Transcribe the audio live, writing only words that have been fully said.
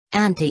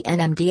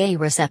Anti-NMDA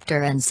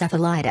Receptor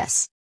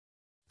Encephalitis.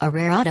 A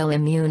rare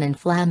autoimmune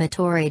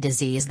inflammatory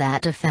disease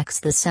that affects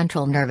the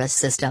central nervous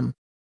system.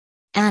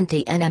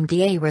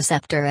 Anti-NMDA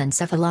receptor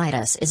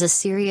encephalitis is a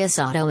serious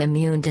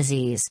autoimmune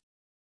disease.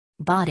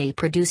 Body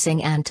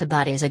producing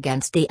antibodies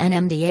against the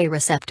NMDA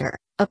receptor,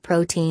 a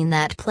protein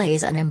that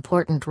plays an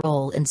important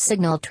role in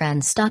signal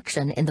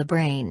transduction in the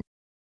brain.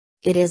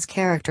 It is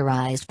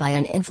characterized by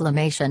an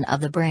inflammation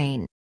of the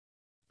brain.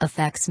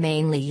 Affects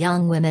mainly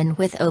young women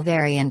with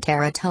ovarian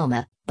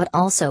teratoma, but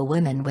also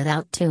women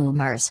without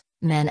tumors,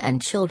 men and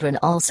children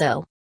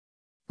also.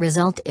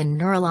 Result in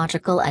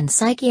neurological and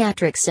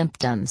psychiatric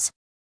symptoms.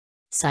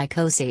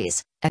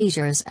 Psychoses,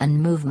 seizures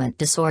and movement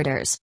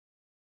disorders.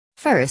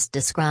 First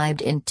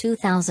described in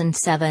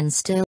 2007,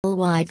 still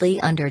widely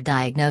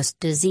underdiagnosed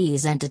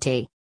disease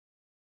entity.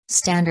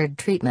 Standard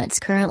treatments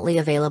currently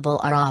available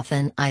are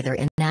often either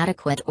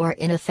inadequate or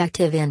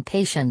ineffective in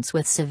patients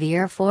with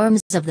severe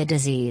forms of the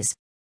disease.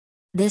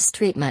 This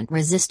treatment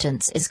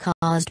resistance is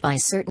caused by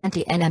certain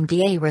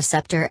anti-NMDA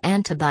receptor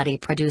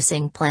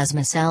antibody-producing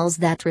plasma cells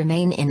that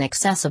remain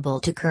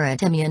inaccessible to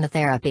current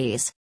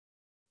immunotherapies.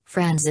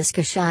 Franziska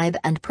Scheib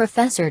and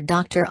Professor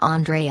Dr.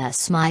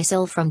 Andreas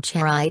Meisel from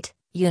Charité,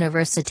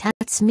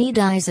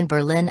 Universitätsmedizin in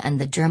Berlin and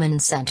the German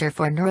Center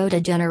for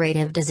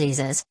Neurodegenerative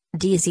Diseases,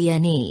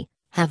 DZNE,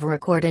 have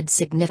recorded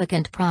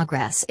significant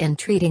progress in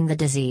treating the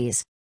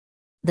disease.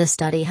 The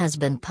study has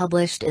been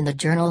published in the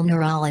journal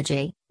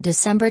Neurology,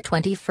 December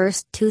 21,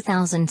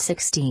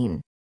 2016.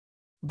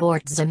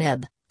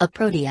 Bortezomib, a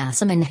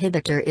proteasome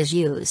inhibitor, is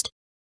used.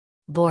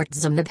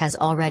 Bortezomib has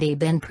already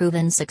been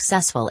proven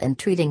successful in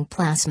treating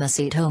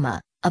plasmacytoma,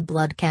 a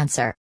blood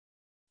cancer.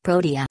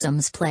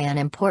 Proteasomes play an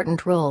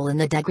important role in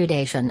the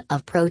degradation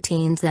of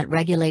proteins that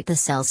regulate the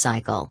cell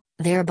cycle,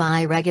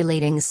 thereby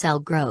regulating cell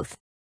growth.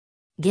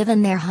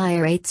 Given their high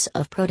rates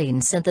of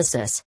protein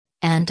synthesis,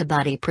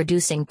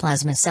 antibody-producing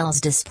plasma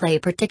cells display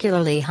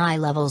particularly high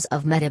levels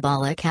of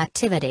metabolic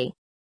activity.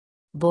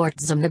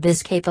 Bortezomib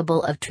is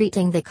capable of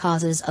treating the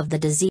causes of the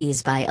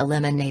disease by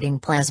eliminating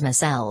plasma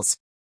cells.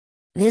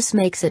 This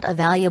makes it a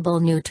valuable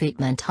new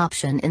treatment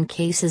option in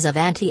cases of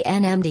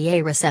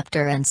anti-NMDA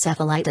receptor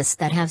encephalitis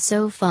that have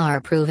so far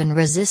proven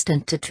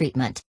resistant to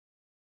treatment.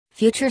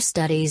 Future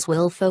studies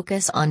will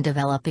focus on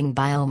developing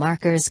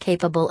biomarkers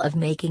capable of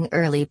making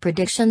early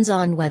predictions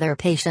on whether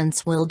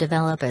patients will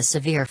develop a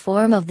severe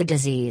form of the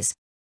disease.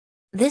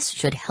 This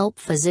should help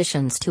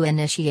physicians to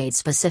initiate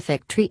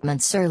specific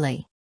treatments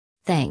early.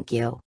 Thank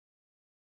you.